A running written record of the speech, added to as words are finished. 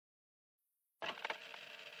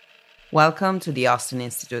Welcome to the Austin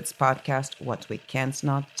Institute's podcast, What We Can't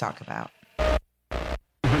Not Talk About.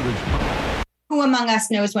 Who among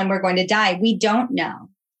us knows when we're going to die? We don't know.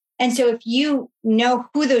 And so if you know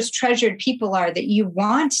who those treasured people are that you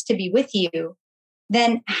want to be with you,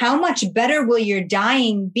 then how much better will your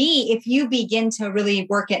dying be if you begin to really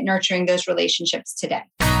work at nurturing those relationships today?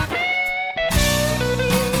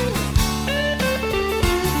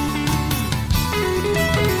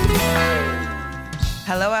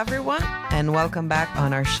 Hello, everyone, and welcome back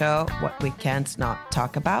on our show, What We Can't Not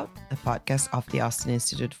Talk About, the podcast of the Austin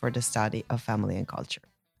Institute for the Study of Family and Culture.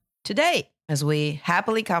 Today, as we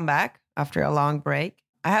happily come back after a long break,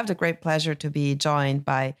 I have the great pleasure to be joined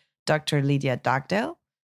by Dr. Lydia Dugdale,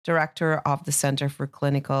 Director of the Center for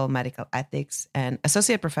Clinical Medical Ethics and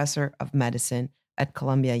Associate Professor of Medicine at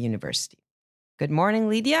Columbia University. Good morning,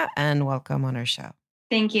 Lydia, and welcome on our show.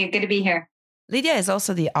 Thank you. Good to be here. Lydia is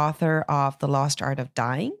also the author of The Lost Art of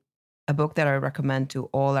Dying, a book that I recommend to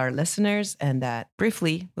all our listeners and that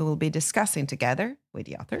briefly we will be discussing together with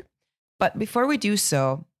the author. But before we do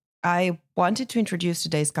so, I wanted to introduce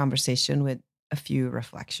today's conversation with a few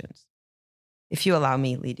reflections. If you allow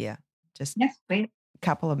me, Lydia, just yes, please. A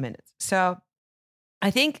couple of minutes. So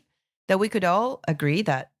I think that we could all agree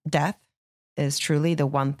that death is truly the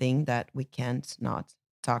one thing that we can't not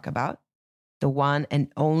talk about. The one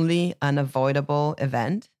and only unavoidable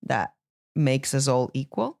event that makes us all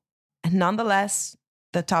equal. And nonetheless,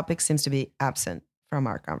 the topic seems to be absent from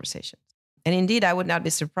our conversations. And indeed, I would not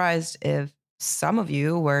be surprised if some of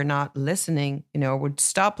you were not listening, would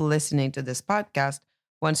stop listening to this podcast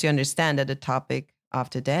once you understand that the topic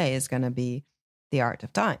of today is going to be the art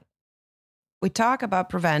of dying. We talk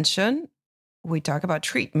about prevention. We talk about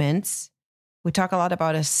treatments. We talk a lot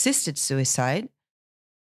about assisted suicide.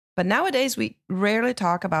 But nowadays, we rarely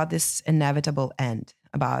talk about this inevitable end,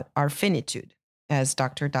 about our finitude, as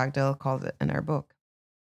Dr. Dugdale calls it in our book.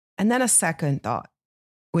 And then a second thought,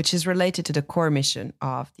 which is related to the core mission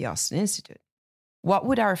of the Austin Institute. What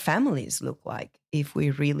would our families look like if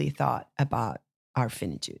we really thought about our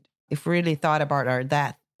finitude? If we really thought about our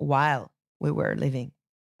death while we were living?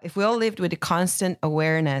 If we all lived with a constant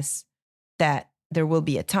awareness that there will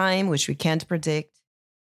be a time which we can't predict,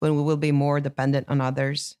 when we will be more dependent on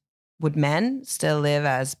others? Would men still live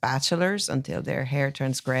as bachelors until their hair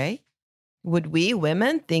turns gray? Would we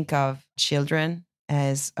women think of children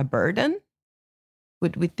as a burden?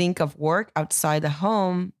 Would we think of work outside the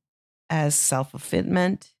home as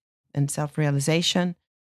self-fulfillment and self-realization?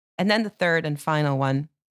 And then the third and final one,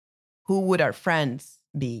 who would our friends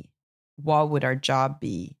be? What would our job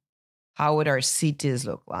be? How would our cities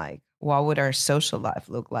look like? What would our social life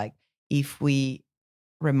look like if we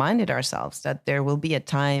reminded ourselves that there will be a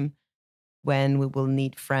time when we will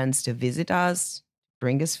need friends to visit us,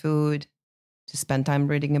 bring us food, to spend time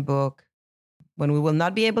reading a book, when we will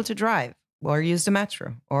not be able to drive or use the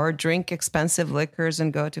metro or drink expensive liquors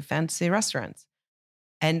and go to fancy restaurants?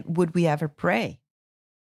 And would we ever pray?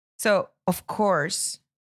 So, of course,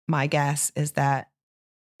 my guess is that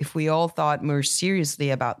if we all thought more seriously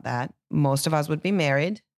about that, most of us would be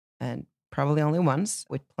married, and probably only once,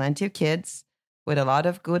 with plenty of kids, with a lot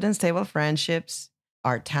of good and stable friendships.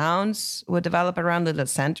 Our towns would develop around little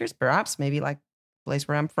centers, perhaps maybe like the place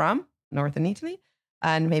where I'm from, northern Italy.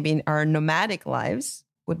 And maybe our nomadic lives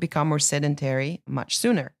would become more sedentary much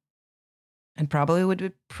sooner. And probably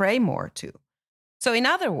would pray more too. So in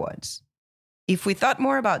other words, if we thought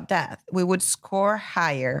more about death, we would score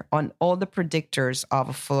higher on all the predictors of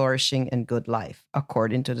a flourishing and good life,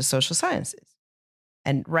 according to the social sciences.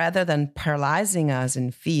 And rather than paralyzing us in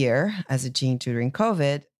fear, as a gene during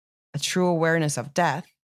COVID, a true awareness of death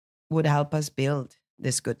would help us build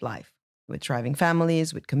this good life with thriving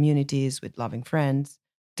families, with communities, with loving friends,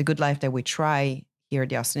 the good life that we try here at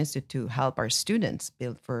the Austin Institute to help our students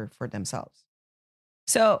build for themselves.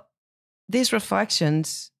 So these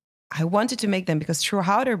reflections, I wanted to make them because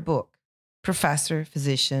throughout her book, professor,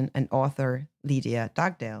 physician, and author Lydia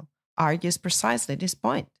Dugdale argues precisely this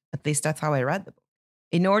point. At least that's how I read the book.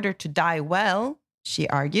 In order to die well, she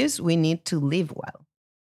argues, we need to live well.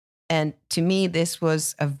 And to me, this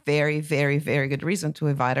was a very, very, very good reason to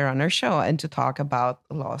invite her on our show and to talk about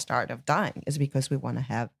the lost art of dying, is because we want to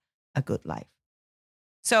have a good life.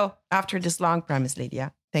 So after this long premise,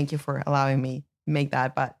 Lydia, thank you for allowing me to make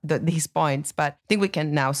that, but these points. But I think we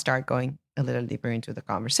can now start going a little deeper into the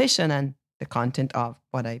conversation and the content of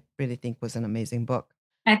what I really think was an amazing book.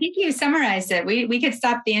 I think you summarized it. We could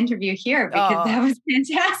stop the interview here because that was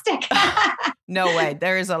fantastic. No way.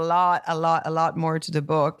 There is a lot more to the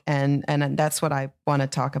book. And that's what I want to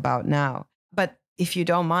talk about now. But if you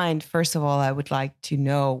don't mind, first of all, I would like to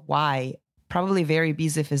know why probably very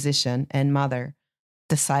busy physician and mother,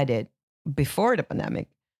 decided before the pandemic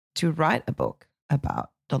to write a book about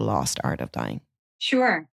the lost art of dying?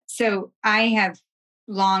 Sure. So I have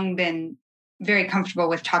long been very comfortable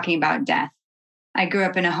with talking about death. I grew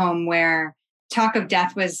up in a home where talk of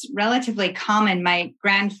death was relatively common. My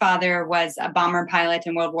grandfather was a bomber pilot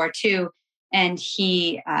in World War II. And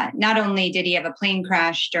he, not only did he have a plane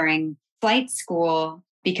crash during flight school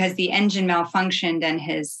because the engine malfunctioned and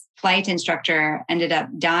his flight instructor ended up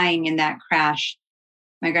dying in that crash.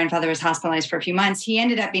 My grandfather was hospitalized for a few months. He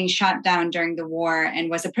ended up being shot down during the war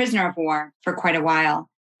and was a prisoner of war for quite a while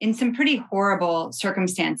in some pretty horrible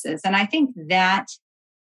circumstances. And I think that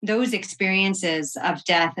those experiences of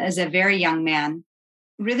death as a very young man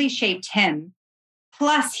really shaped him.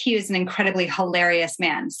 Plus, he was an incredibly hilarious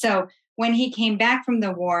man. So when he came back from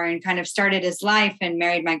the war and kind of started his life and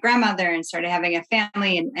married my grandmother and started having a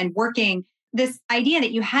family and working, this idea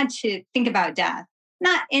that you had to think about death,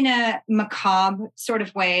 not in a macabre sort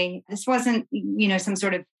of way. This wasn't, some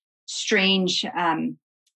sort of strange,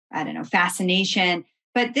 fascination,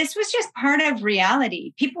 but this was just part of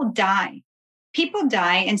reality. People die.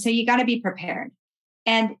 And so you got to be prepared.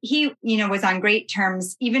 And he, was on great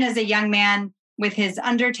terms, even as a young man, with his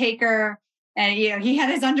undertaker. And, he had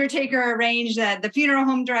his undertaker arranged, the funeral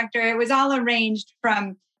home director. It was all arranged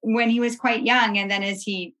from when he was quite young. And then as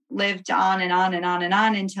he lived on and on and on and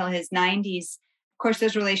on until his 90s, of course,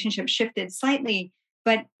 those relationships shifted slightly.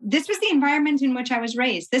 But this was the environment in which I was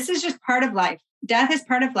raised. This is just part of life. Death is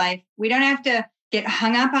part of life. We don't have to get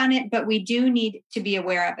hung up on it, but we do need to be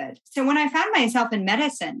aware of it. So when I found myself in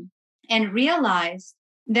medicine and realized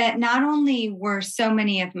that not only were so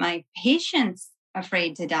many of my patients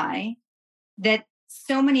afraid to die, that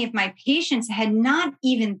so many of my patients had not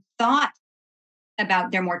even thought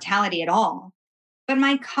about their mortality at all, but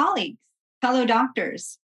my colleagues, fellow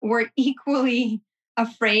doctors, were equally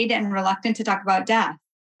afraid and reluctant to talk about death.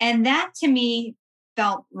 And that to me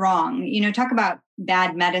felt wrong. Talk about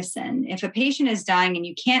bad medicine. If a patient is dying and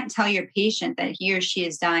you can't tell your patient that he or she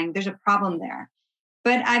is dying, there's a problem there.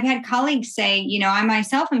 But I've had colleagues say, I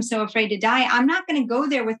myself am so afraid to die, I'm not going to go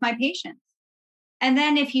there with my patients. And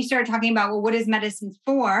then if you start talking about, well, what is medicine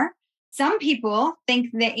for? Some people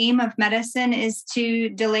think the aim of medicine is to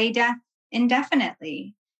delay death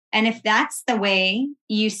indefinitely. And if that's the way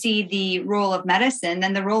you see the role of medicine,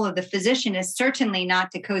 then the role of the physician is certainly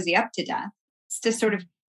not to cozy up to death. It's to sort of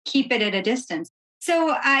keep it at a distance.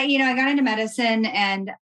 So I got into medicine,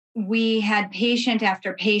 and we had patient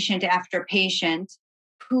after patient after patient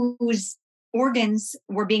whose organs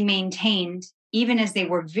were being maintained even as they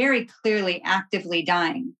were very clearly actively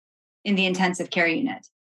dying in the intensive care unit.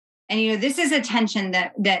 And this is a tension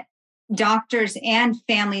that doctors and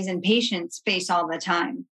families and patients face all the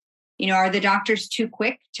time. Are the doctors too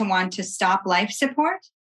quick to want to stop life support?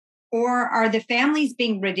 Or are the families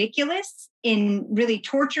being ridiculous in really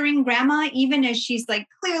torturing grandma, even as she's like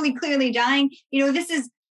clearly dying? This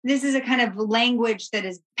is a kind of language that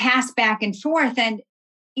is passed back and forth. And,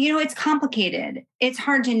 it's complicated. It's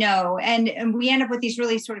hard to know. And we end up with these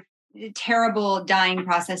really sort of terrible dying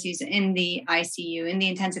processes in the ICU, in the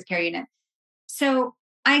intensive care unit. So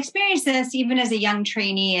I experienced this even as a young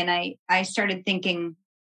trainee. And I started thinking,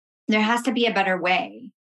 there has to be a better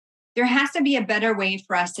way. There has to be a better way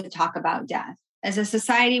for us to talk about death. As a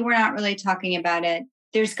society, we're not really talking about it.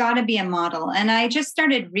 There's got to be a model. And I just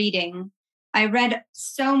started reading. I read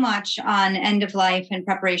so much on end of life and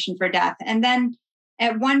preparation for death. And then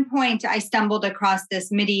at one point, I stumbled across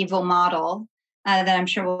this medieval model that I'm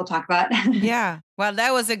sure we'll talk about. Yeah. Well,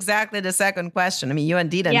 that was exactly the second question. I mean, you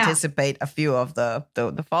indeed anticipate a few of the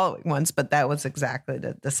following ones, but that was exactly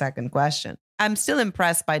the second question. I'm still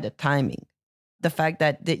impressed by the timing. The fact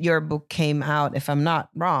that your book came out, if I'm not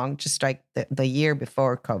wrong, just like the year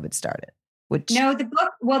before COVID started. No,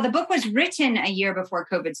 the book was written a year before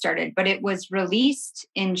COVID started, but it was released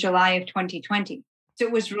in July of 2020. So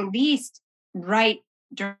it was released right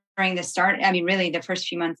during the start. I mean, really the first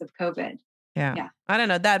few months of COVID. Yeah. I don't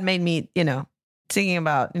know. That made me, thinking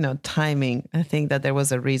about, timing. I think that there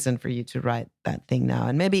was a reason for you to write that thing now.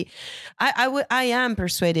 And maybe I am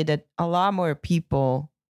persuaded that a lot more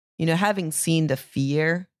people, having seen the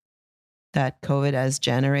fear that COVID has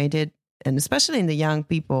generated, and especially in the young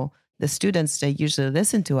people, the students that usually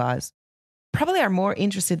listen to us, probably are more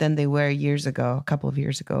interested than they were a couple of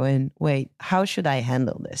years ago. And wait, how should I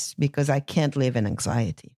handle this? Because I can't live in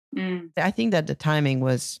anxiety. I think that the timing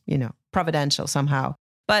was, providential somehow.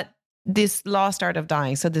 But this lost art of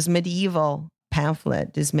dying, so this medieval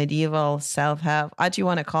pamphlet, this medieval self-help, how do you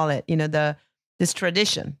want to call it? This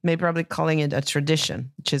tradition, maybe probably calling it a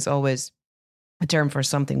tradition, which is always a term for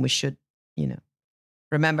something we should you know,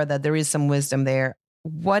 remember that there is some wisdom there.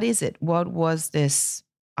 What is it? What was this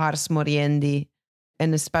Ars Moriendi?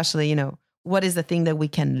 And especially, what is the thing that we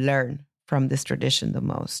can learn from this tradition the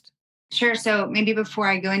most? Sure. So maybe before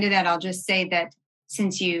I go into that, I'll just say that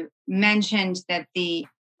since you mentioned that the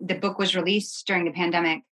book was released during the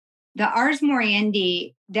pandemic, the Ars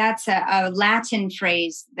Moriendi, that's a Latin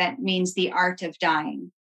phrase that means the art of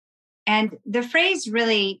dying. And the phrase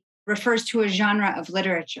really refers to a genre of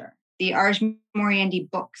literature, the Ars Moriendi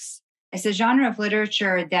books. It's a genre of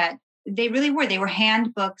literature that they were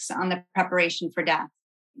handbooks on the preparation for death.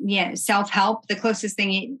 Yeah, self-help, the closest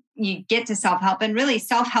thing you get to self-help. And really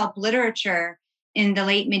self-help literature in the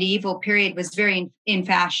late medieval period was very in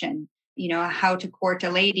fashion. How to court a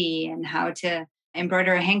lady and how to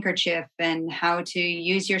embroider a handkerchief and how to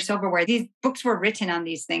use your silverware. These books were written on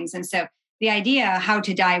these things. And so the idea how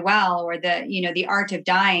to die well, or the art of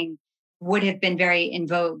dying, would have been very in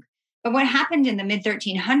vogue. But what happened in the mid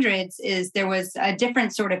 1300s is there was a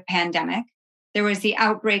different sort of pandemic. There was the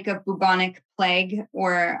outbreak of bubonic plague,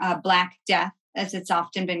 or Black Death, as it's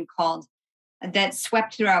often been called, that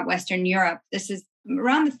swept throughout Western Europe. This is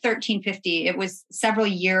around the 1350. It was several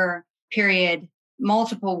year period,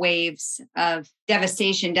 multiple waves of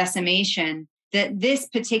devastation, decimation. That this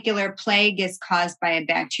particular plague is caused by a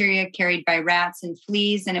bacteria carried by rats and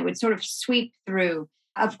fleas, and it would sort of sweep through.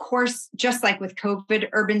 Of course, just like with COVID,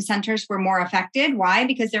 urban centers were more affected. Why?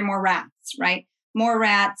 Because there are more rats, right? More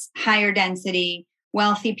rats, higher density,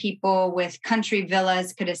 wealthy people with country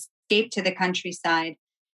villas could escape to the countryside.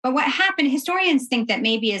 But what happened, historians think that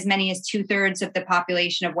maybe as many as 2/3 of the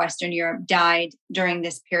population of Western Europe died during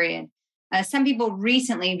this period. Some people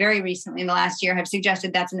very recently in the last year have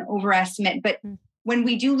suggested that's an overestimate. But when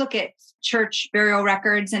we do look at church burial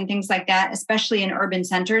records and things like that, especially in urban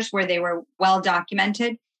centers where they were well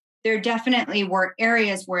documented, there definitely were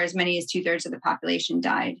areas where as many as 2/3 of the population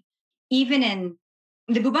died. Even in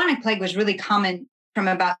the bubonic plague was really common from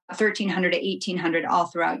about 1300 to 1800 all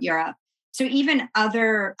throughout Europe. So even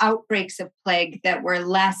other outbreaks of plague that were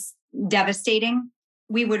less devastating,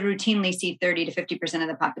 we would routinely see 30 to 50% of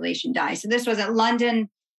the population die. So this was at London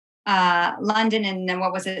in,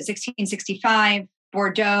 1665,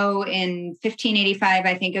 Bordeaux in 1585,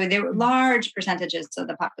 I think. There were large percentages of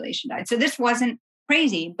the population died. So this wasn't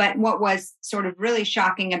crazy. But what was sort of really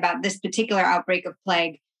shocking about this particular outbreak of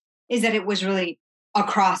plague is that it was really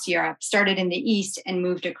across Europe, started in the East and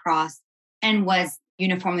moved across, and was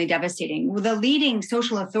uniformly devastating. Well, the leading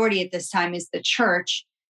social authority at this time is the church.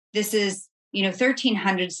 This is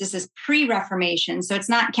 1300s. This is pre-Reformation. So it's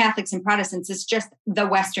not Catholics and Protestants. It's just the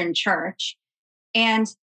Western Church. And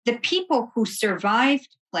the people who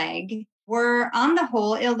survived plague were on the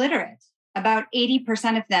whole illiterate. About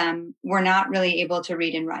 80% of them were not really able to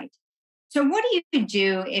read and write. So what do you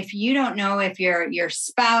do if you don't know if your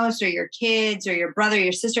spouse or your kids or your brother,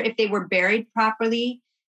 your sister, if they were buried properly?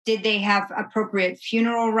 Did they have appropriate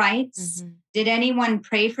funeral rites? Mm-hmm. Did anyone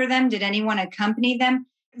pray for them? Did anyone accompany them?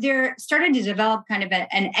 There started to develop kind of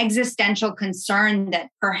an existential concern that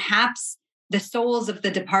perhaps the souls of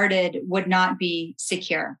the departed would not be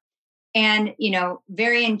secure. And,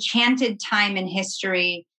 very enchanted time in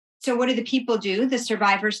history. So what do the people do? The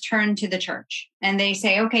survivors turn to the church and they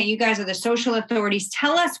say, okay, you guys are the social authorities.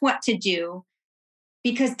 Tell us what to do,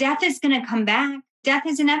 because death is going to come back. Death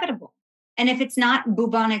is inevitable. And if it's not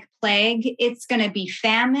bubonic plague, it's going to be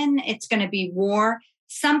famine. It's going to be war.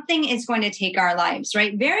 Something is going to take our lives,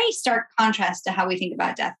 right? Very stark contrast to how we think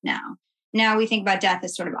about death now. Now we think about death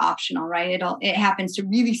as sort of optional, right? It happens to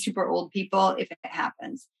really super old people if it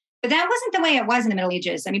happens. But that wasn't the way it was in the Middle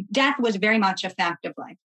Ages. I mean, death was very much a fact of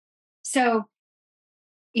life. So,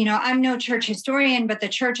 I'm no church historian, but the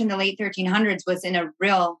church in the late 1300s was in a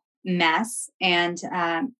real mess. And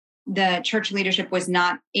the church leadership was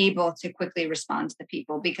not able to quickly respond to the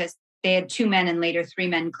people because they had 2 men and later 3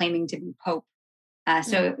 men claiming to be Pope.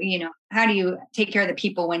 So, how do you take care of the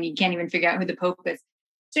people when you can't even figure out who the Pope is?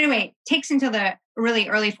 So anyway, it takes until the really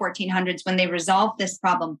early 1400s when they resolved this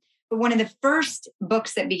problem. But one of the first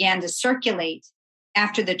books that began to circulate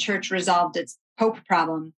after the church resolved its Pope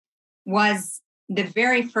problem was the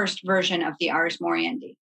very first version of the Ars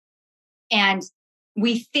Moriendi. And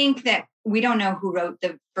we think that we don't know who wrote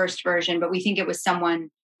the first version, but we think it was someone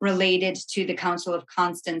related to the Council of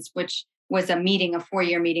Constance, which was a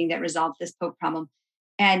 4-year meeting that resolved this Pope problem.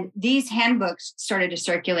 And these handbooks started to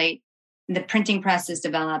circulate. The printing press is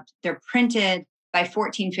developed. They're printed. By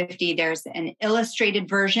 1450, there's an illustrated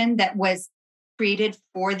version that was created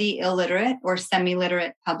for the illiterate or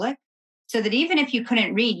semi-literate public, so that even if you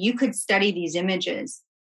couldn't read, you could study these images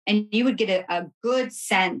and you would get a good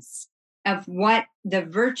sense of what the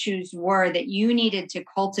virtues were that you needed to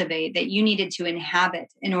cultivate, that you needed to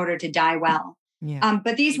inhabit in order to die well. Yeah.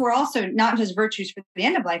 But these were also not just virtues for the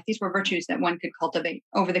end of life. These were virtues that one could cultivate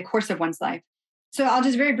over the course of one's life. So I'll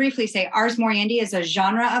just very briefly say Ars Moriendi as a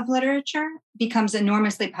genre of literature becomes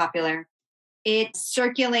enormously popular. It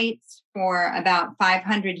circulates for about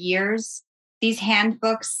 500 years. These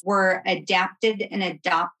handbooks were adapted and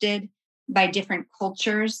adopted by different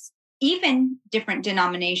cultures, even different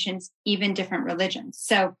denominations, even different religions.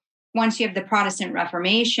 So once you have the Protestant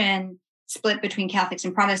Reformation split between Catholics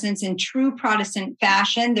and Protestants in true Protestant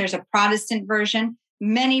fashion, there's a Protestant version,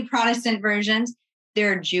 many Protestant versions,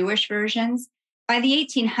 there are Jewish versions. By the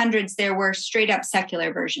 1800s, there were straight up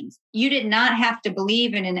secular versions. You did not have to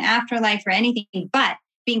believe in an afterlife or anything, but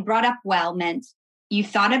being brought up well meant you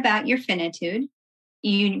thought about your finitude,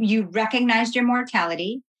 you recognized your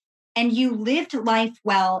mortality, and you lived life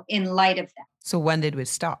well in light of that. So when did we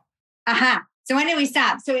stop? So when did we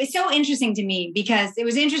stop? So it's so interesting to me because it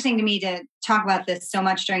was interesting to me to talk about this so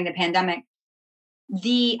much during the pandemic.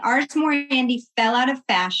 The Ars Moriendi fell out of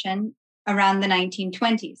fashion around the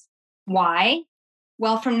 1920s. Why?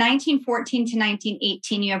 Well, from 1914 to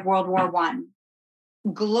 1918, you have World War I.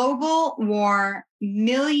 Global war,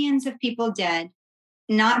 millions of people dead,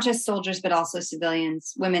 not just soldiers, but also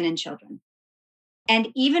civilians, women and children. And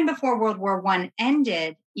even before World War I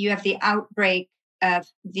ended, you have the outbreak of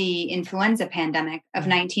the influenza pandemic of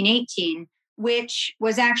 1918, which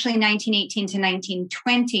was actually 1918 to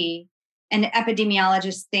 1920. And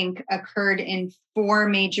epidemiologists think occurred in 4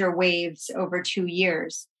 major waves over 2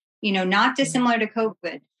 years. Not dissimilar to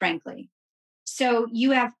COVID, frankly. So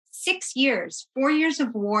you have 6 years, 4 years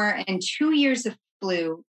of war and 2 years of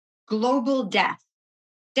flu, global death,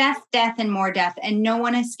 and more death, and no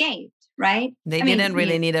one escaped, right? They didn't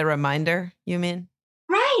really need a reminder, you mean?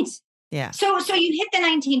 Right. Yeah. So you hit the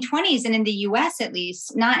 1920s, and in the US at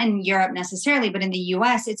least, not in Europe necessarily, but in the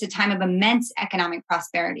US, it's a time of immense economic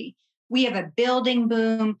prosperity. We have a building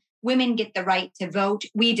boom. Women get the right to vote.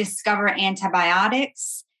 We discover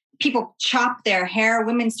antibiotics. People chop their hair.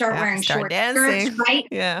 Women start wearing short skirts, right?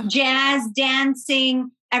 Yeah. Jazz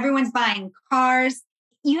dancing. Everyone's buying cars.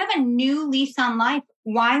 You have a new lease on life.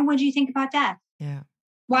 Why would you think about death? Yeah.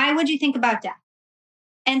 Why would you think about death?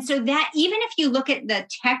 And so that even if you look at the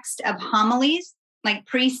text of homilies, like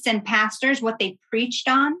priests and pastors, what they preached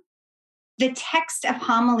on, the text of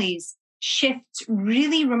homilies shifts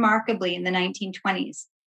really remarkably in the 1920s.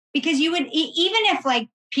 Because you would, even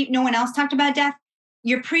if no one else talked about death,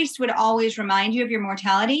 your priest would always remind you of your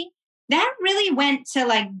mortality. That really went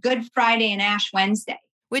to Good Friday and Ash Wednesday.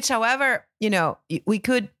 Which, however, we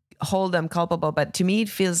could hold them culpable, but to me, it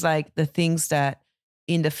feels like the things that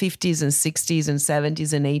in the 50s and 60s and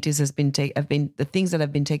 70s and 80s have been the things that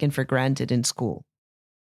have been taken for granted in school,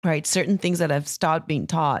 right? Certain things that have stopped being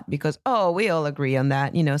taught because, we all agree on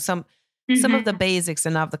that. Some of the basics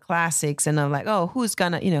and of the classics, and I'm like, who's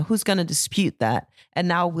gonna dispute that? And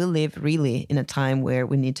now we live really in a time where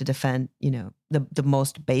we need to defend, the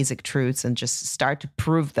most basic truths and just start to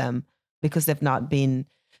prove them because they've not been.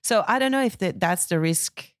 So I don't know if that's the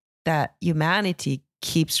risk that humanity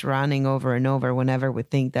keeps running over and over whenever we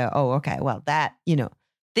think that, that,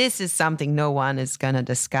 this is something no one is gonna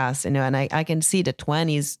discuss, and I can see the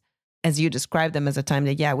 20s. As you describe them as a time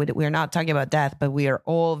that, we're not talking about death, but we are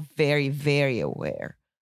all very, very aware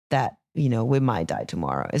that, we might die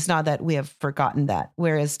tomorrow. It's not that we have forgotten that.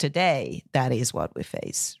 Whereas today, that is what we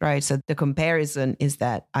face, right? So the comparison is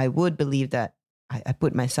that I would believe that I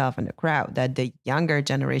put myself in the crowd, that the younger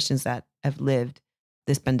generations that have lived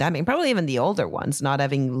this pandemic, probably even the older ones, not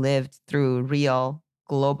having lived through real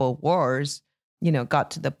global wars, got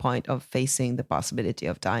to the point of facing the possibility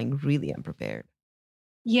of dying really unprepared.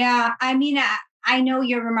 Yeah, I mean, I know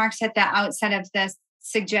your remarks at the outset of this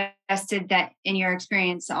suggested that in your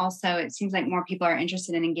experience also, it seems like more people are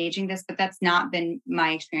interested in engaging this, but that's not been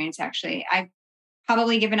my experience, actually. I've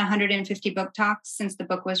probably given 150 book talks since the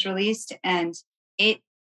book was released, and it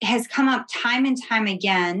has come up time and time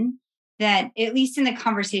again that, at least in the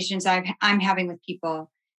conversations I'm having with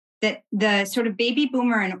people, that the sort of baby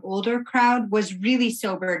boomer and older crowd was really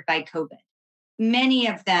sobered by COVID. Many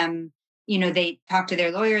of them, they talked to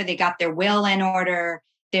their lawyer, they got their will in order,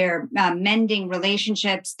 they're mending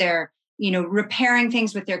relationships, they're, repairing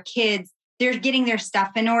things with their kids, they're getting their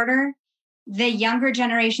stuff in order. The younger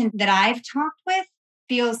generation that I've talked with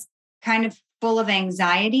feels kind of full of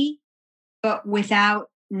anxiety, but without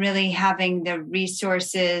really having the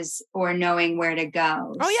resources or knowing where to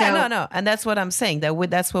go. Oh, yeah, no. And that's what I'm saying,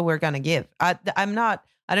 that's what we're going to give. I don't know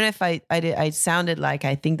if I sounded like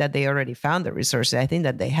I think that they already found the resources. I think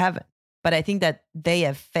that they haven't. But I think that they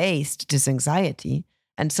have faced this anxiety.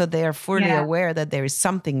 And so they are fully aware that there is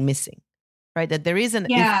something missing, right? That there isn't,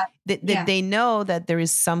 that they know that there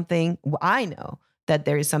is something, I know that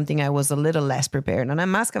there is something I was a little less prepared. And I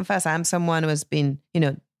must confess, I'm someone who has been,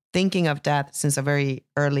 thinking of death since a very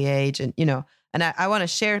early age. And, and I want to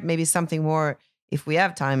share maybe something more if we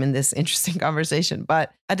have time in this interesting conversation.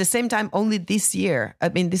 But at the same time, only this year, I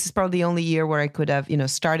mean, this is probably the only year where I could have,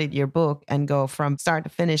 started your book and go from start to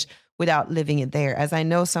finish without living it there, as I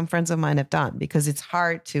know some friends of mine have done, because it's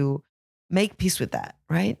hard to make peace with that,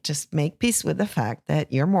 right? Just make peace with the fact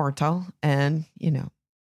that you're mortal and,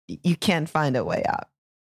 you can't find a way out.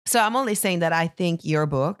 So I'm only saying that I think your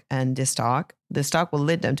book and this talk will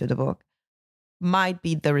lead them to the book, might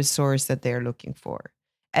be the resource that they're looking for.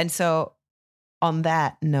 And so on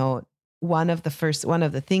that note, one of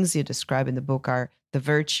the things you describe in the book are the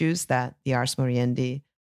virtues that the Ars Moriendi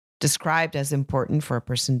described as important for a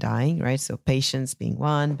person dying, right? So patience being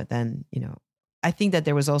one, but then, I think that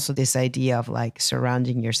there was also this idea of like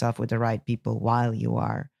surrounding yourself with the right people while you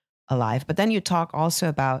are alive. But then you talk also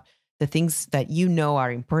about the things that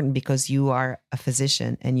are important because you are a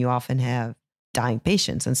physician and you often have dying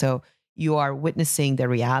patients. And so you are witnessing the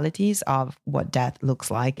realities of what death looks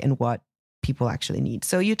like and what people actually need.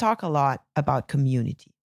 So you talk a lot about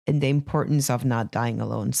community and the importance of not dying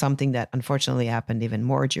alone, something that unfortunately happened even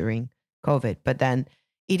more during COVID. But then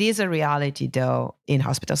it is a reality, though, in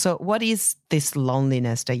hospitals. So what is this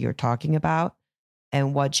loneliness that you're talking about?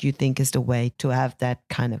 And what do you think is the way to have that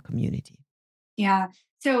kind of community? Yeah.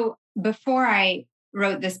 So before I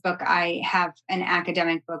wrote this book, I have an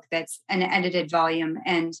academic book that's an edited volume.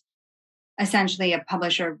 And essentially, a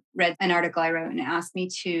publisher read an article I wrote and asked me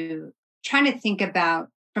to try to think about,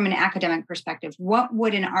 from an academic perspective, what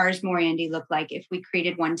would an Ars Moriendi look like if we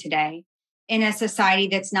created one today in a society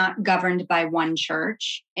that's not governed by one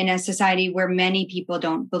church, in a society where many people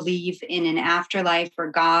don't believe in an afterlife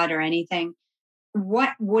or God or anything? What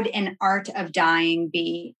would an art of dying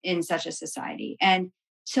be in such a society? And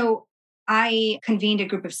so I convened a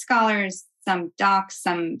group of scholars, some docs,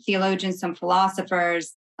 some theologians, some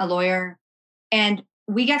philosophers, a lawyer, and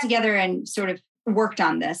we got together and sort of worked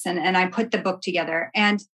on this. And I put the book together.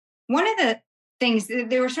 And one of the things,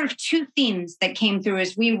 there were sort of two themes that came through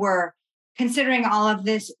as we were considering all of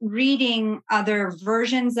this, reading other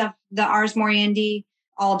versions of the Ars Moriendi,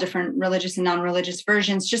 all different religious and non-religious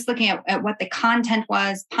versions, just looking at what the content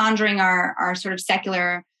was, pondering our sort of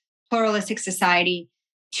secular pluralistic society.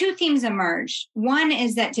 Two themes emerged. One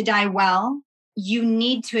is that to die well, you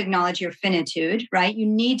need to acknowledge your finitude, right? You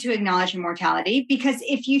need to acknowledge your mortality, because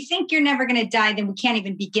if you think you're never going to die, then we can't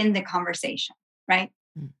even begin the conversation, right?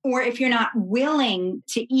 Or if you're not willing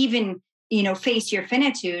to even, face your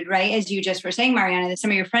finitude, right? As you just were saying, Mariana, that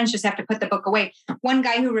some of your friends just have to put the book away. One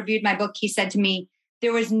guy who reviewed my book, he said to me,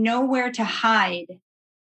 there was nowhere to hide.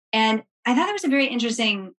 And I thought that was a very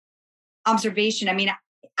interesting observation. I mean,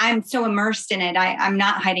 I'm so immersed in it. I'm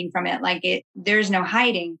not hiding from it. There's no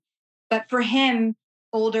hiding. But for him,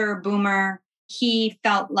 older boomer, he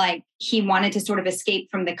felt like he wanted to sort of escape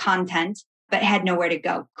from the content, but had nowhere to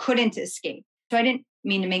go, couldn't escape. So I didn't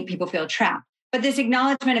mean to make people feel trapped. But this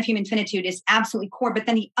acknowledgement of human finitude is absolutely core. But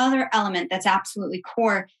then the other element that's absolutely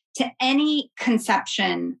core to any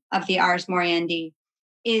conception of the Ars Moriendi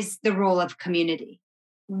is the role of community.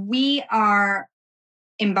 We are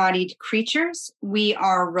embodied creatures. We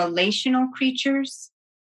are relational creatures.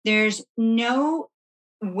 There's no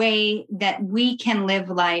way that we can live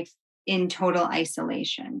life in total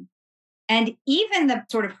isolation. And even the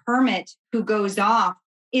sort of hermit who goes off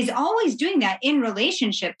is always doing that in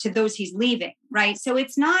relationship to those he's leaving, right? So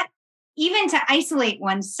it's not, even to isolate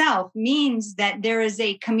oneself means that there is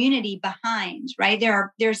a community behind, right?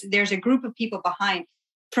 There's a group of people behind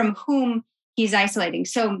from whom he's isolating.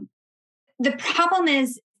 So the problem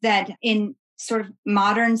is that in sort of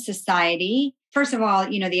modern society, first of all,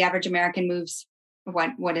 the average American moves,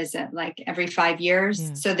 what is it, like every 5 years?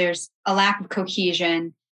 Yeah. So there's a lack of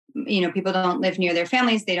cohesion. People don't live near their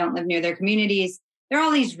families. They don't live near their communities. There are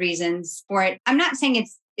all these reasons for it. I'm not saying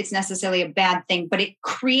it's necessarily a bad thing, but it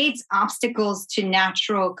creates obstacles to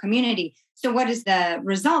natural community. So what is the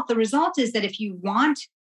result? The result is that if you want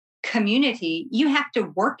community, you have to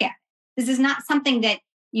work at it. This is not something that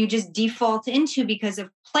you just default into because of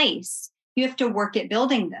place. You have to work at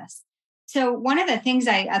building this. So one of the things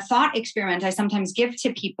a thought experiment I sometimes give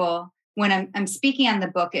to people when I'm speaking on the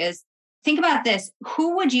book is, think about this.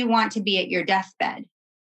 Who would you want to be at your deathbed?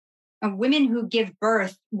 Women who give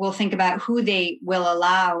birth will think about who they will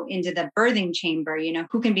allow into the birthing chamber,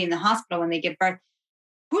 who can be in the hospital when they give birth.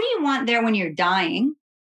 Who do you want there when you're dying?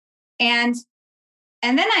 And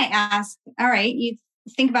And then I asked, all right, you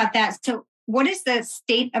think about that. So what is the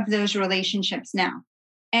state of those relationships now?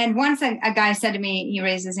 And once a guy said to me, he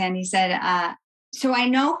raised his hand, he said, so I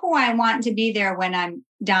know who I want to be there when I'm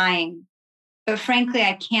dying, but frankly,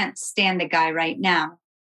 I can't stand the guy right now.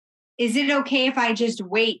 Is it okay if I just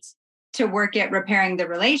wait to work at repairing the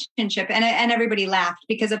relationship? And everybody laughed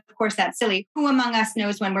because, of course, that's silly. Who among us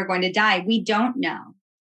knows when we're going to die? We don't know.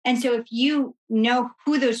 And so if you know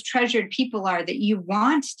who those treasured people are that you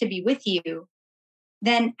want to be with you,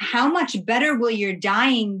 then how much better will your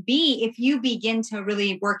dying be if you begin to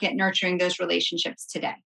really work at nurturing those relationships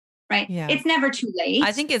today? Right? Yeah. It's never too late.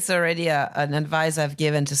 I think it's already an advice I've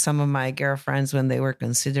given to some of my girlfriends when they were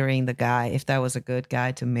considering the guy, if that was a good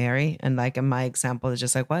guy to marry. And like in my example, it's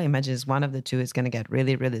just like, well, imagine one of the two is going to get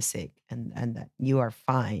really, really sick and that you are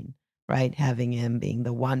fine, right? Having him being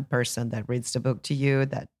the one person that reads the book to you,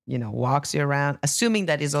 that, walks you around, assuming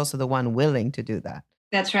that he's also the one willing to do that.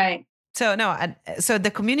 That's right. So so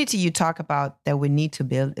the community you talk about that we need to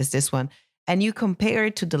build is this one. And you compare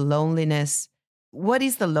it to the loneliness. What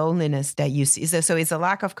is the loneliness that you see? So it's a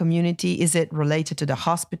lack of community. Is it related to the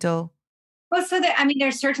hospital? Well,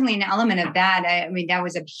 there's certainly an element of that. That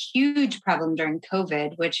was a huge problem during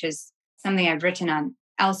COVID, which is something I've written on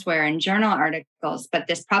elsewhere in journal articles. But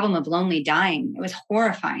this problem of lonely dying, it was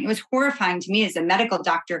horrifying. It was horrifying to me as a medical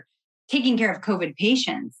doctor taking care of COVID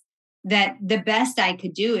patients, that the best I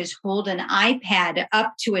could do is hold an iPad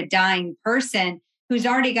up to a dying person who's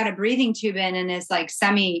already got a breathing tube in and is like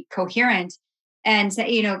semi-coherent and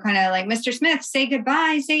say, kind of like, Mr. Smith, say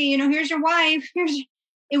goodbye, say, here's your wife.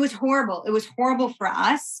 It was horrible. It was horrible for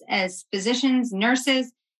us as physicians,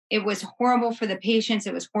 nurses. It was horrible for the patients.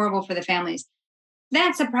 It was horrible for the families.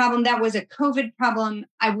 That's a problem. That was a COVID problem.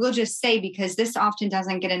 I will just say, because this often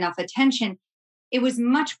doesn't get enough attention, it was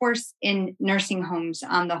much worse in nursing homes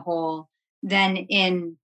on the whole than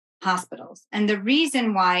in hospitals. And the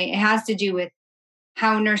reason why, it has to do with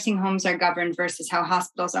how nursing homes are governed versus how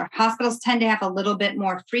hospitals are. Hospitals tend to have a little bit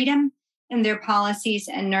more freedom in their policies,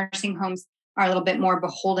 and nursing homes are a little bit more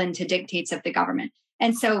beholden to dictates of the government.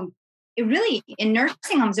 And so it really, in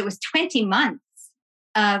nursing homes, it was 20 months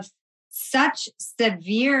of such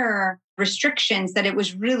severe restrictions that it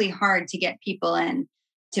was really hard to get people in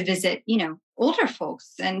to visit, older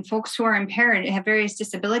folks and folks who are impaired, have various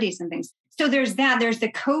disabilities and things. So there's that. There's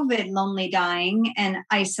the COVID lonely dying and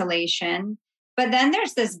isolation. But then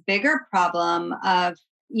there's this bigger problem of,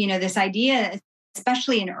 this idea,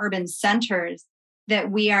 especially in urban centers,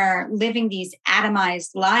 that we are living these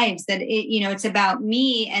atomized lives, that it's about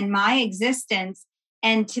me and my existence.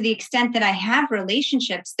 And to the extent that I have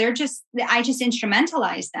relationships, I just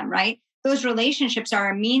instrumentalize them, right? Those relationships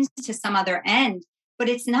are a means to some other end, but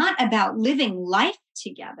it's not about living life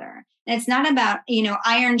together. And it's not about,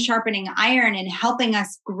 iron sharpening iron and helping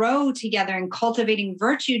us grow together and cultivating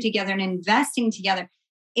virtue together and investing together.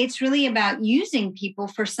 It's really about using people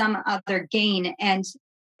for some other gain. And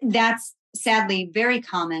that's sadly very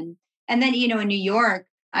common. And then, in New York,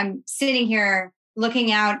 I'm sitting here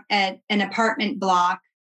looking out at an apartment block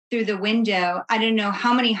through the window. I don't know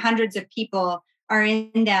how many hundreds of people are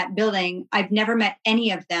in that building. I've never met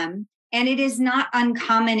any of them. And it is not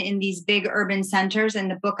uncommon in these big urban centers. In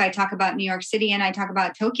the book, I talk about New York City and I talk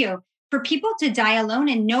about Tokyo, for people to die alone,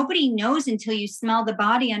 and nobody knows until you smell the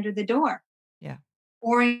body under the door. Yeah.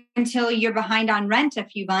 Or until you're behind on rent a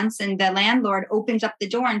few months and the landlord opens up the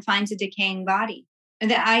door and finds a decaying body.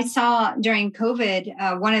 That I saw during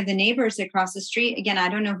COVID, one of the neighbors across the street, again, I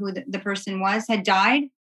don't know who the person was, had died.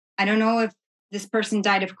 I don't know if this person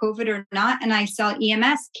died of COVID or not. And I saw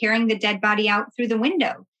EMS carrying the dead body out through the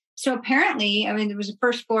window. So apparently, there was a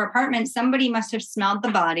first floor apartment. Somebody must have smelled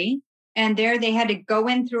the body. And there they had to go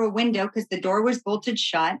in through a window because the door was bolted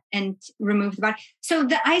shut and remove the body. So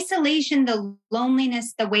the isolation, the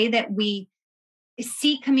loneliness, the way that we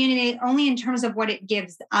see community only in terms of what it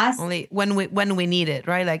gives us. Only when we need it,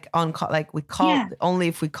 right? Like on call, like we call, yeah. Only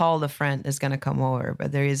if we call, a friend is going to come over,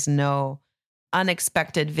 but there is no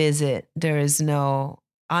unexpected visit. There is no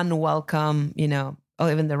unwelcome, even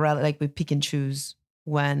like we pick and choose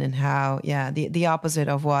when and how. Yeah. The opposite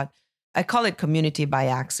of what I call it community by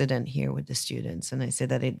accident here with the students. And I say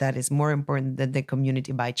that that is more important than the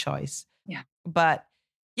community by choice. Yeah. But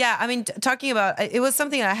yeah, talking about, it was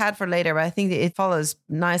something I had for later, but I think it follows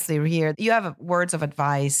nicely here. You have words of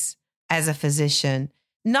advice as a physician,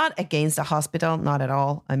 not against the hospital, not at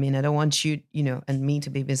all. I don't want you, and me to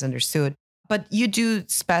be misunderstood, but you do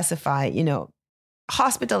specify,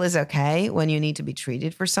 hospital is okay when you need to be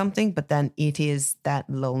treated for something, but then it is that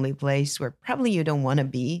lonely place where probably you don't want to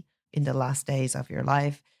be in the last days of your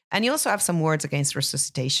life. And you also have some words against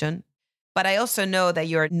resuscitation. But I also know that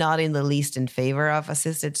you're not in the least in favor of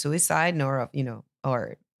assisted suicide, nor of,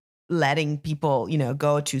 or letting people,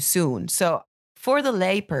 go too soon. So for the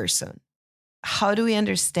layperson, how do we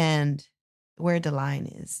understand where the line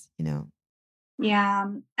is, Yeah.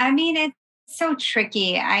 I mean, it's so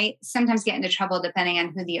tricky. I sometimes get into trouble depending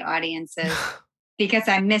on who the audience is because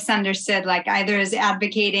I'm misunderstood, like either as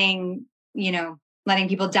advocating, letting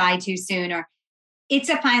people die too soon, or it's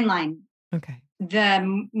a fine line. Okay.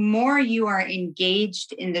 The more you are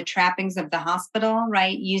engaged in the trappings of the hospital,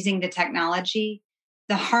 right, using the technology,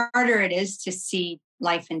 the harder it is to see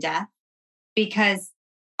life and death, because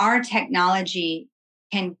our technology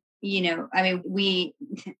can, it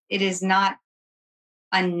is not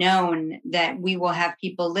unknown that we will have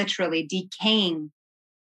people literally decaying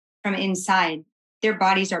from inside. Their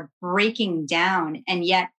bodies are breaking down, and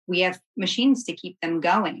yet we have machines to keep them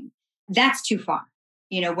going. That's too far.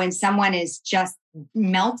 When someone is just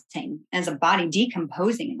melting as a body,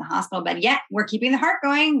 decomposing in the hospital bed, yet we're keeping the heart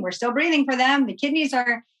going. We're still breathing for them. The kidneys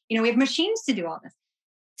are, we have machines to do all this.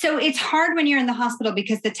 So it's hard when you're in the hospital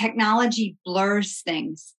because the technology blurs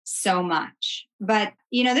things so much. But,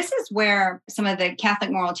 this is where some of the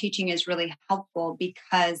Catholic moral teaching is really helpful,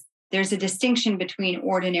 because there's a distinction between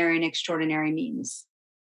ordinary and extraordinary means.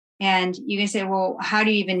 And you can say, well, how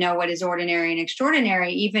do you even know what is ordinary and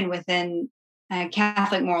extraordinary? Even within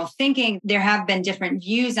Catholic moral thinking, there have been different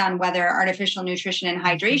views on whether artificial nutrition and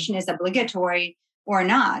hydration is obligatory or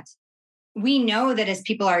not. We know that as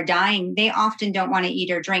people are dying, they often don't want to eat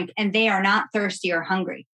or drink, and they are not thirsty or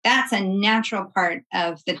hungry. That's a natural part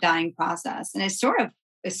of the dying process. And it's sort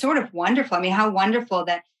of wonderful. I mean, how wonderful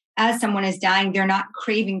that as someone is dying, they're not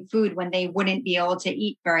craving food when they wouldn't be able to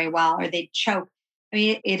eat very well, or they'd choke. I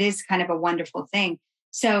mean, it is kind of a wonderful thing.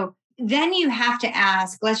 So then you have to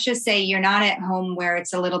ask, let's just say you're not at home where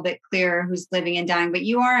it's a little bit clearer who's living and dying, but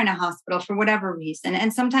you are in a hospital for whatever reason.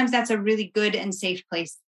 And sometimes that's a really good and safe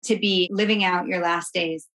place to be living out your last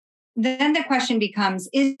days. Then the question becomes,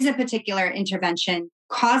 is a particular intervention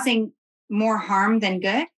causing more harm than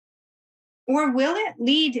good? Or will it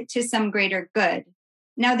lead to some greater good?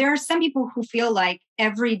 Now, there are some people who feel like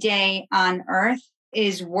every day on earth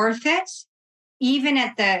is worth it, even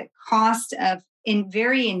at the cost of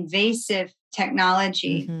very invasive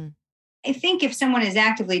technology. Mm-hmm. I think if someone is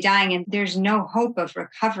actively dying and there's no hope of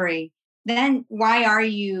recovery, then why are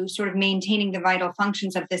you sort of maintaining the vital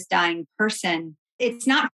functions of this dying person? It's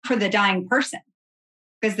not for the dying person,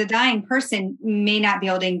 because the dying person may not be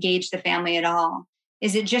able to engage the family at all.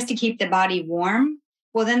 Is it just to keep the body warm?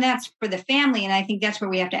 Well, then that's for the family. And I think that's where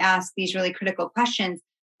we have to ask these really critical questions.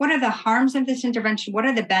 What are the harms of this intervention? What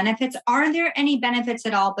are the benefits? Are there any benefits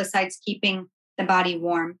at all besides keeping the body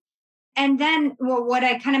warm? And then, what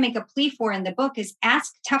I kind of make a plea for in the book is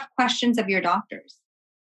ask tough questions of your doctors.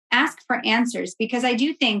 Ask for answers, because I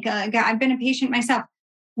do think, I've been a patient myself,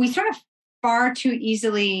 we sort of far too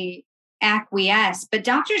easily acquiesce, but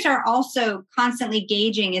doctors are also constantly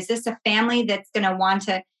gauging, is this a family that's going to want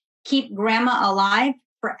to keep grandma alive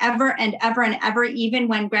forever and ever and ever, even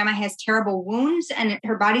when grandma has terrible wounds and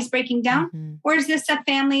her body's breaking down? Mm-hmm. Or is this a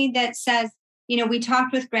family that says, we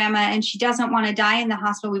talked with grandma and she doesn't want to die in the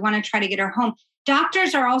hospital. We want to try to get her home.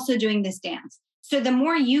 Doctors are also doing this dance. So the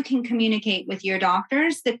more you can communicate with your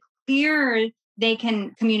doctors, the clearer they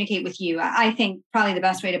can communicate with you. I think probably the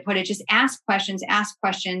best way to put it, just ask questions, ask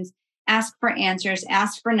for answers,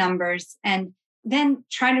 ask for numbers, and then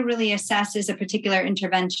try to really assess, is a particular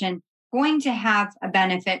intervention going to have a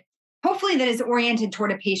benefit, hopefully that is oriented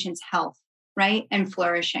toward a patient's health, right? And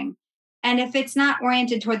flourishing. And if it's not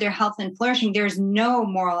oriented toward their health and flourishing, there's no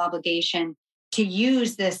moral obligation to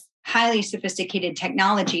use this highly sophisticated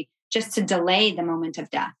technology just to delay the moment of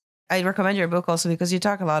death. I recommend your book also because you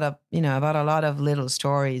talk a lot of, about a lot of little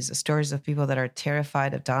stories of people that are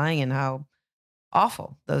terrified of dying and how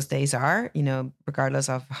awful those days are, regardless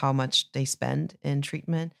of how much they spend in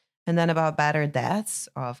treatment. And then about battered deaths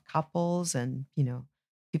of couples and,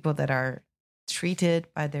 people that are treated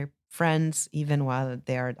by their friends, even while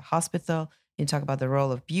they're at the hospital. You talk about the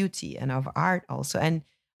role of beauty and of art also. And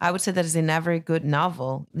I would say that is in every good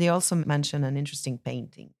novel. They also mention an interesting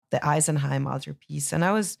painting, the Eisenheim altarpiece. And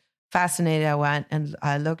I was fascinated. I went and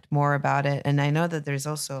I looked more about it. And I know that there's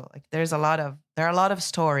also there are a lot of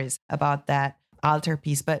stories about that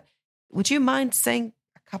altarpiece. But would you mind saying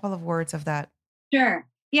a couple of words of that? Sure.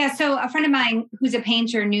 Yeah. So a friend of mine who's a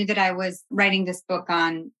painter knew that I was writing this book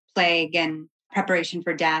on plague and preparation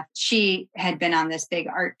for death. She had been on this big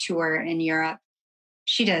art tour in Europe.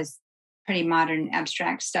 She does pretty modern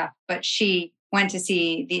abstract stuff, but she went to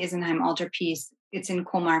see the Eisenheim altarpiece. It's in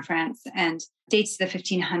Colmar, France, and dates to the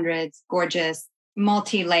 1500s, gorgeous.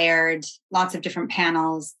 multi-layered, lots of different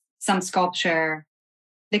panels, some sculpture.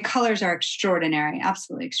 The colors are extraordinary,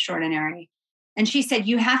 absolutely extraordinary. And she said,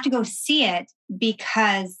 you have to go see it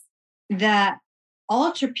because the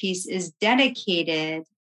altarpiece is dedicated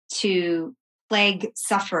to plague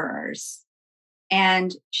sufferers.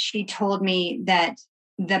 And she told me that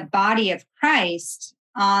the body of Christ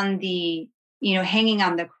on the, hanging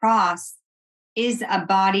on the cross is a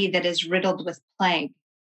body that is riddled with plague.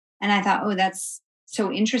 And I thought, oh, that's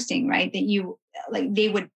so interesting, right?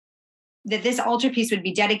 That that this altarpiece would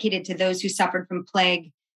be dedicated to those who suffered from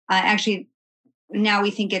plague. Actually, now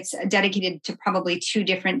we think it's dedicated to probably two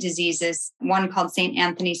different diseases, one called St.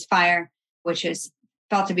 Anthony's fire, which is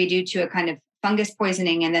felt to be due to a kind of fungus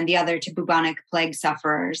poisoning, and then the other to bubonic plague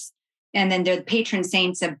sufferers. And then they're the patron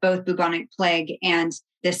saints of both bubonic plague and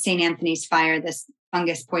the St. Anthony's fire, this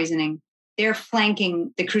fungus poisoning. They're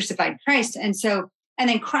flanking the crucified Christ. And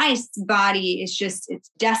then Christ's body is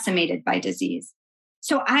it's decimated by disease.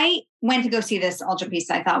 So I went to go see this altarpiece.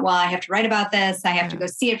 I thought, well, I have to write about this. I have to go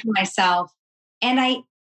see it for myself. And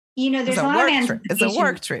there's a lot of anticipation. It's a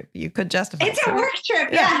work trip. You could justify it. It's a work trip.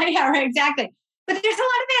 Yeah, right, exactly. But there's a lot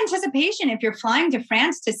of anticipation if you're flying to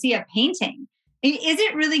France to see a painting. Is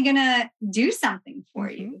it really going to do something for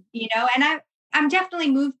you? And I'm definitely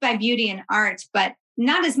moved by beauty and art, but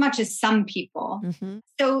not as much as some people. Mm-hmm.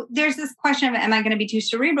 So there's this question of, am I going to be too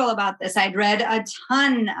cerebral about this? I'd read a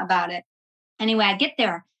ton about it. Anyway, I get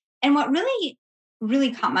there. And what really,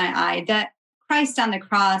 really caught my eye, that Christ on the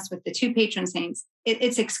cross with the two patron saints,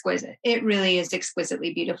 it's exquisite. It really is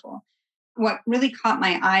exquisitely beautiful. What really caught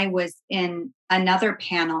my eye was in another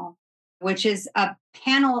panel, which is a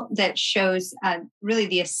panel that shows really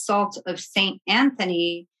the assault of St.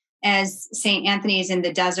 Anthony, as St. Anthony is in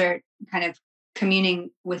the desert, kind of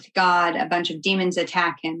communing with God. A bunch of demons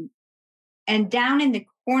attack him. And down in the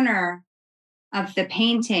corner of the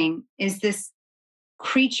painting is this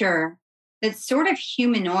creature that's sort of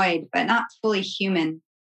humanoid, but not fully human.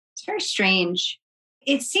 It's very strange.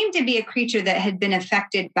 It seemed to be a creature that had been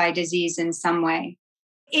affected by disease in some way.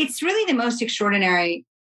 It's really the most extraordinary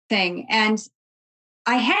thing. And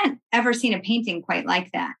I hadn't ever seen a painting quite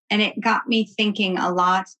like that. And it got me thinking a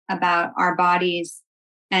lot about our bodies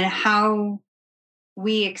and how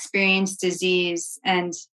we experience disease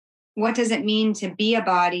and what does it mean to be a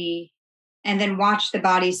body and then watch the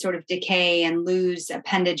body sort of decay and lose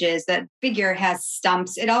appendages. That figure has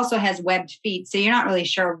stumps. It also has webbed feet. So you're not really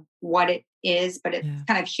sure what it is, but it's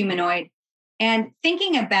kind of humanoid. And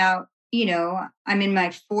thinking about, I'm in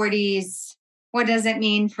my 40s. What does it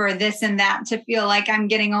mean for this and that to feel like I'm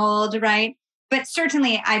getting old, right? But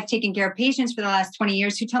certainly I've taken care of patients for the last 20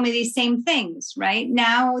 years who tell me these same things, right?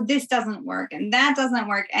 Now this doesn't work and that doesn't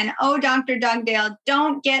work. And, oh, Dr. Dugdale,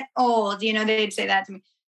 don't get old. They'd say that to me.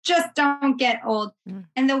 Just don't get old.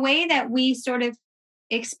 And the way that we sort of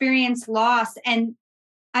experience loss, and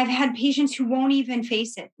I've had patients who won't even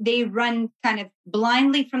face it. They run kind of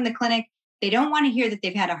blindly from the clinic. They don't want to hear that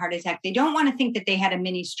they've had a heart attack. They don't want to think that they had a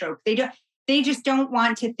mini stroke. They just don't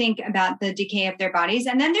want to think about the decay of their bodies.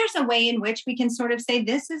 And then there's a way in which we can sort of say,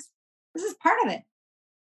 this is part of it.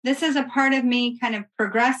 This is a part of me kind of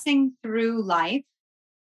progressing through life.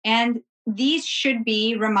 And these should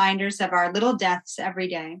be reminders of our little deaths every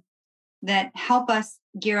day that help us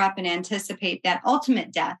gear up and anticipate that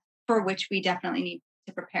ultimate death for which we definitely need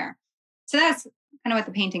to prepare. So that's kind of what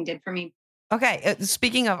the painting did for me. Okay.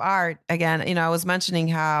 Speaking of art, again, I was mentioning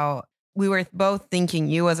how we were both thinking,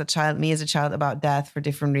 you as a child, me as a child, about death for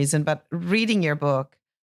different reasons. But reading your book,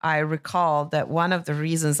 I recall that one of the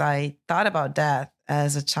reasons I thought about death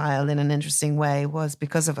as a child in an interesting way was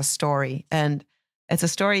because of a story. And it's a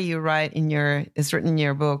story you write it's written in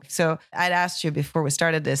your book. So I'd asked you before we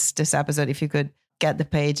started this episode if you could get the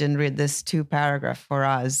page and read this 2-paragraph for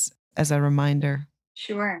us as a reminder.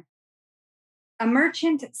 Sure. A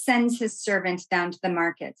merchant sends his servant down to the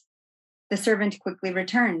market. The servant quickly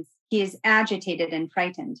returns. He is agitated and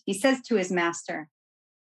frightened. He says to his master,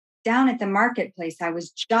 "Down at the marketplace, I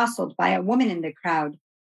was jostled by a woman in the crowd.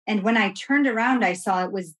 And when I turned around, I saw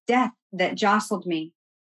it was death that jostled me.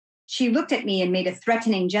 She looked at me and made a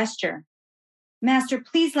threatening gesture. Master,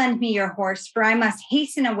 please lend me your horse, for I must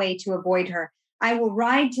hasten away to avoid her. I will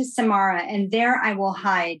ride to Samara, and there I will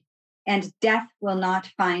hide, and death will not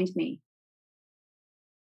find me."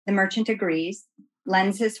 The merchant agrees,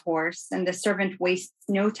 lends his horse, and the servant wastes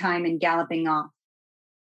no time in galloping off.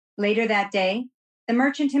 Later that day, the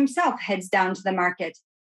merchant himself heads down to the market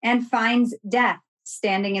and finds Death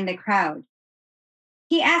standing in the crowd.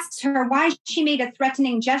 He asks her why she made a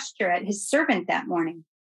threatening gesture at his servant that morning.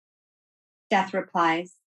 Death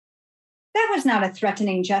replies, "That was not a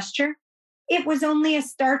threatening gesture. It was only a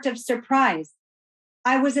start of surprise.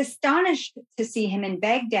 I was astonished to see him in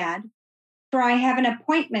Baghdad, for I have an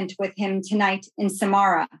appointment with him tonight in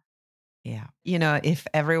Samara. Yeah. If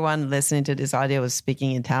everyone listening to this audio was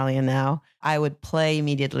speaking Italian now, I would play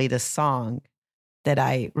immediately the song that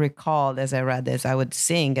I recalled as I read this. I would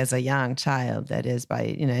sing as a young child, that is by,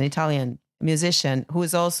 an Italian musician who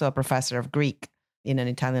is also a professor of Greek in an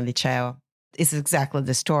Italian liceo. It's exactly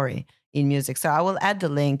the story in music. So I will add the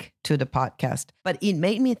link to the podcast. But it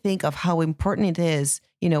made me think of how important it is.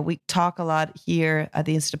 We talk a lot here at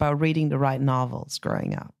the Institute about reading the right novels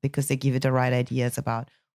growing up because they give you the right ideas about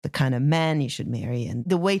the kind of man you should marry and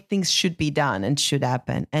the way things should be done and should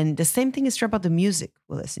happen. And the same thing is true about the music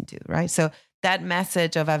we listen to, right? So that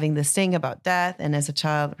message of having this thing about death and as a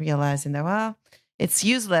child realizing that, well, it's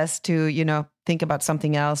useless to, think about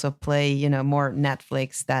something else or play, more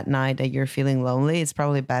Netflix that night that you're feeling lonely. It's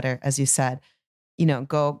probably better, as you said,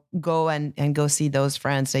 go and go see those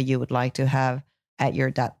friends that you would like to have at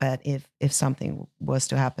your deathbed if something was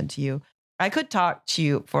to happen to you. I could talk to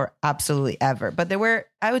you for absolutely ever, but there were,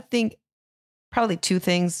 I would think, probably two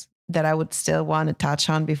things that I would still want to touch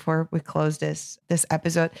on before we close this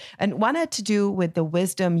episode. And one had to do with the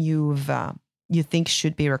wisdom you think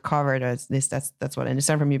should be recovered, as this that's what I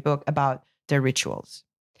understand from your book about the rituals.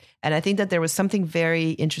 And I think that there was something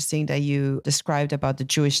very interesting that you described about the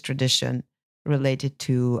Jewish tradition related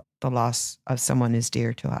to the loss of someone who's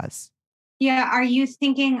dear to us. Yeah. Are you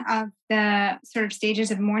thinking of the sort of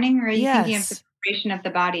stages of mourning, or are you thinking of the preparation of the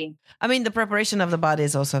body? I mean, the preparation of the body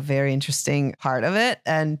is also a very interesting part of it.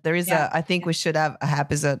 And there is I think we should have a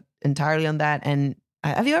episode entirely on that. And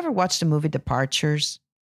have you ever watched the movie Departures?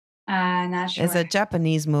 Not sure. It's a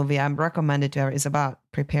Japanese movie. I'm recommended to her. It's about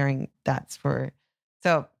preparing that for.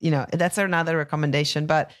 So, that's another recommendation.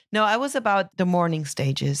 But no, I was about the mourning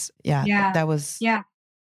stages. Yeah. That was. Yeah.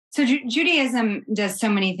 So Judaism does so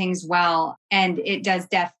many things well, and it does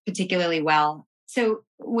death particularly well. So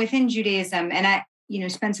within Judaism, and I,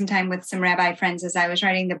 spent some time with some rabbi friends as I was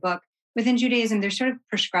writing the book, within Judaism, there's sort of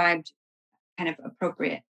prescribed kind of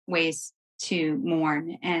appropriate ways to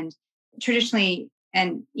mourn. And traditionally,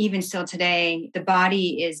 and even still today, the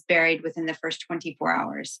body is buried within the first 24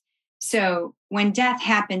 hours. So when death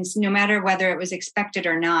happens, no matter whether it was expected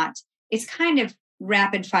or not, it's kind of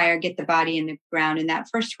rapid fire, get the body in the ground. And that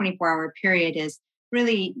first 24-hour period is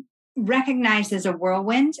really recognized as a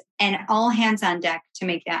whirlwind and all hands on deck to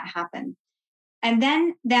make that happen. And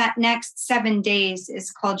then that next 7 days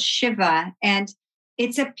is called Shiva. And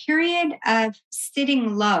it's a period of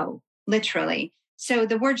sitting low, literally. So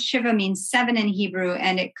the word Shiva means 7 in Hebrew,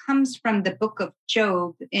 and it comes from the book of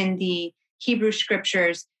Job in the Hebrew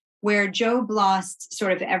scriptures, where Job lost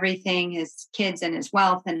sort of everything, his kids and his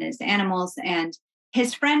wealth and his animals. And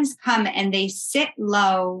his friends come and they sit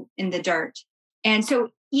low in the dirt. And so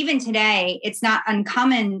even today, it's not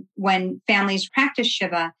uncommon when families practice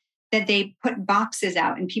Shiva that they put boxes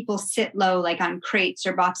out and people sit low, like on crates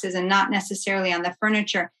or boxes, and not necessarily on the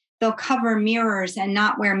furniture. They'll cover mirrors and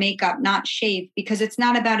not wear makeup, not shave, because it's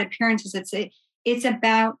not about appearances. It's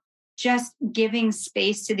about just giving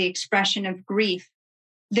space to the expression of grief.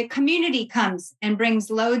 The community comes and brings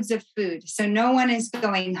loads of food, so no one is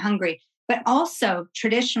going hungry. But also,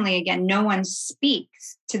 traditionally, again, no one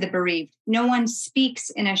speaks to the bereaved. No one speaks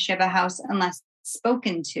in a Shiva house unless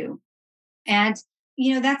spoken to. And,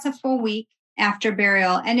 that's a full week after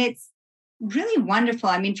burial. And it's really wonderful.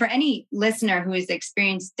 I mean, for any listener who has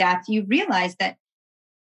experienced death, you realize that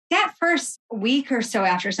first week or so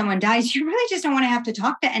after someone dies, you really just don't want to have to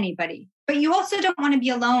talk to anybody. But you also don't want to be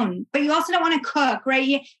alone. But you also don't want to cook,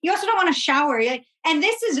 right? You also don't want to shower. And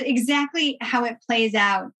this is exactly how it plays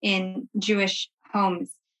out in Jewish homes.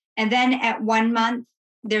 And then at 1 month,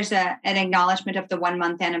 there's an acknowledgement of the 1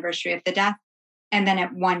 month anniversary of the death. And then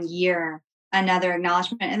at 1 year, another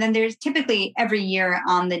acknowledgement. And then there's typically every year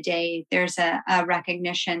on the day, there's a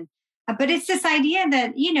recognition. But it's this idea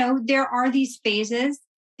that, there are these phases.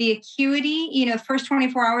 The acuity, first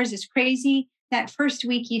 24 hours is crazy. That first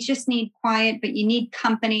week, you just need quiet, but you need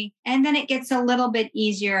company. And then it gets a little bit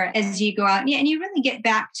easier as you go out. And you really get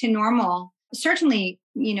back to normal, certainly,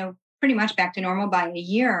 pretty much back to normal by a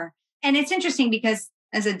year. And it's interesting because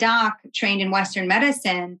as a doc trained in Western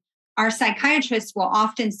medicine, our psychiatrists will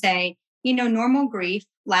often say, normal grief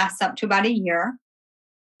lasts up to about a year.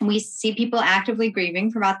 We see people actively grieving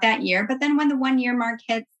for about that year. But then when the 1 year mark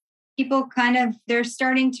hits, people they're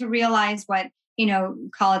starting to realize what,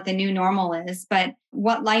 call it the new normal is, but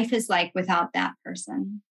what life is like without that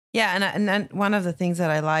person. Yeah. And one of the things that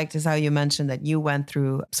I liked is how you mentioned that you went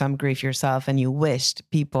through some grief yourself and you wished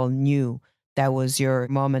people knew that was your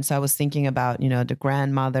moment. So I was thinking about, the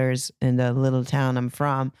grandmothers in the little town I'm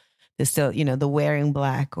from. They're still, the wearing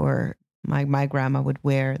black, or my grandma would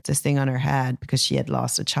wear this thing on her head because she had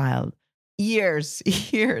lost a child years,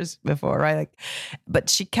 years before, right? But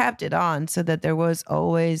she kept it on so that there was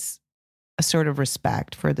always a sort of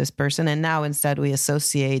respect for this person. And now instead we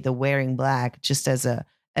associate the wearing black just as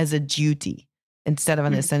a duty, instead of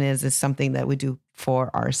understanding it as something that we do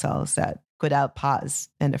for ourselves that could help us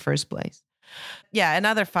in the first place. Yeah,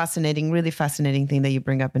 another really fascinating thing that you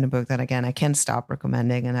bring up in the book that, again, I can't stop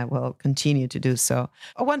recommending, and I will continue to do so.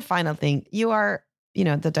 One final thing. You are,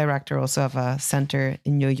 the director also of a center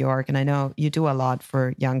in New York, and I know you do a lot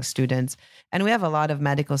for young students. And we have a lot of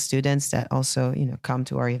medical students that also, come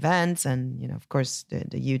to our events. And, of course,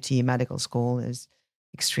 the UT Medical School is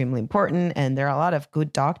extremely important. And there are a lot of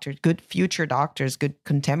good doctors, good future doctors, good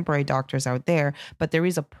contemporary doctors out there. But there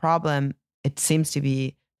is a problem. It seems to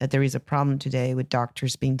be that there is a problem today with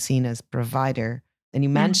doctors being seen as provider. And you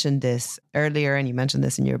mentioned this earlier, and you mentioned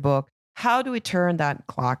this in your book. How do we turn that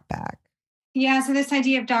clock back? Yeah, so this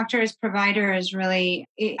idea of doctor as provider is really,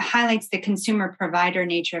 it highlights the consumer provider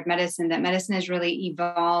nature of medicine, that medicine has really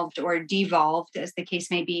evolved or devolved, as the case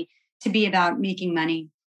may be, to be about making money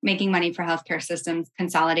for healthcare systems,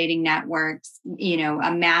 consolidating networks,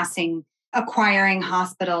 amassing, acquiring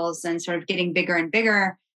hospitals, and sort of getting bigger and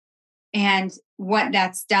bigger. And what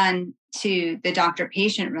that's done to the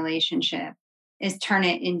doctor-patient relationship is turn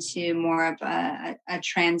it into more of a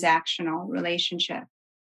transactional relationship.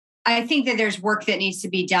 I think that there's work that needs to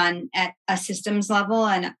be done at a systems level,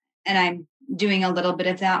 and I'm doing a little bit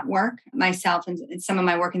of that work myself and some of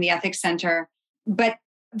my work in the Ethics Center. But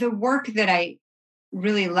the work that I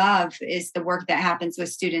really love is the work that happens with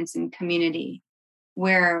students in community,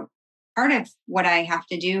 where part of what I have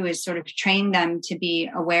to do is sort of train them to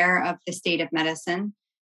be aware of the state of medicine,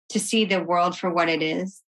 to see the world for what it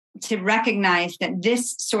is, to recognize that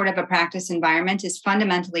this sort of a practice environment is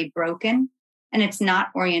fundamentally broken and it's not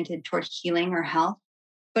oriented toward healing or health,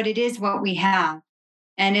 but it is what we have.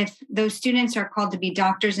 And if those students are called to be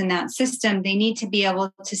doctors in that system, they need to be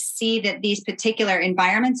able to see that these particular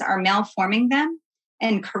environments are malforming them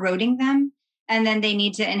and corroding them. And then they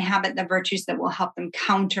need to inhabit the virtues that will help them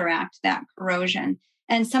counteract that corrosion.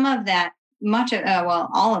 And some of that,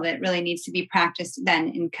 all of it really needs to be practiced then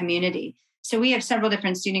in community. So we have several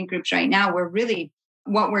different student groups right now where really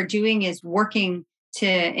what we're doing is working to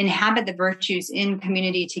inhabit the virtues in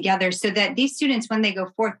community together, so that these students, when they go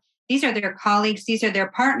forth, these are their colleagues, these are their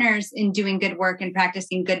partners in doing good work and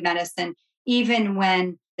practicing good medicine, even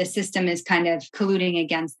when the system is kind of colluding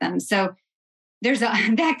against them. So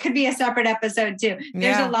that could be a separate episode too.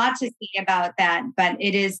 There's a lot to see about that, but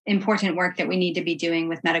it is important work that we need to be doing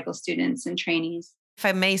with medical students and trainees. If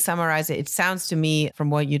I may summarize it, it sounds to me from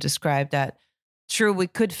what you described that true, we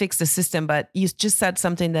could fix the system, but you just said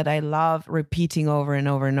something that I love repeating over and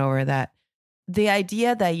over and over, that the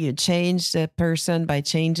idea that you change the person by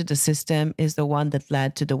changing the system is the one that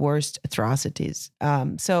led to the worst atrocities.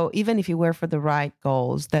 So even if you were for the right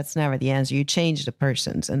goals, that's never the answer. You change the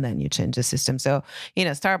persons and then you change the system. So,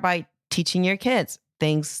 start by teaching your kids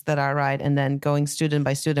things that are right, and then going student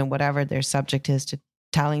by student, whatever their subject is, to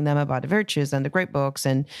telling them about the virtues and the great books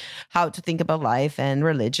and how to think about life and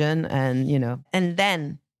religion. And, and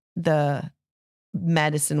then the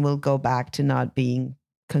medicine will go back to not being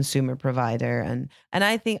consumer provider. And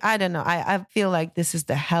I think, I don't know, I feel like this is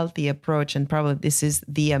the healthy approach, and probably this is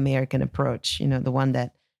the American approach, the one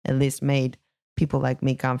that at least made people like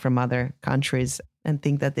me come from other countries and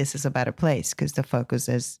think that this is a better place, because the focus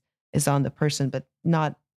is on the person, but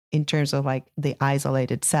not in terms of like the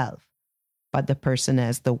isolated self, but the person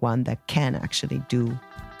as the one that can actually do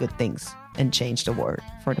good things and change the world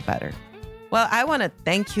for the better. Well, I want to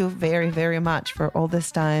thank you very, very much for all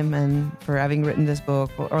this time and for having written this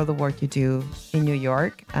book, for all the work you do in New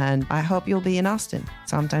York. And I hope you'll be in Austin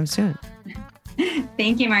sometime soon.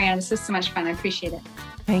 Thank you, Marianne. This was so much fun. I appreciate it.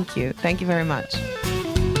 Thank you. Thank you very much.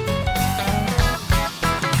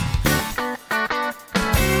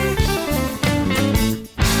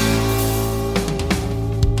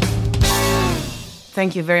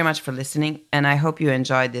 Thank you very much for listening, and I hope you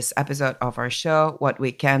enjoyed this episode of our show, What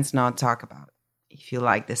We Can't Not Talk About. If you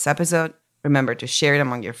like this episode, remember to share it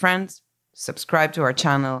among your friends, subscribe to our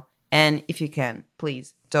channel, and if you can,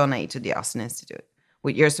 please donate to the Austin Institute.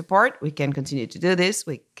 With your support, we can continue to do this,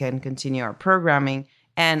 we can continue our programming,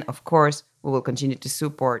 and of course, we will continue to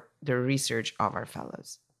support the research of our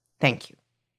fellows. Thank you.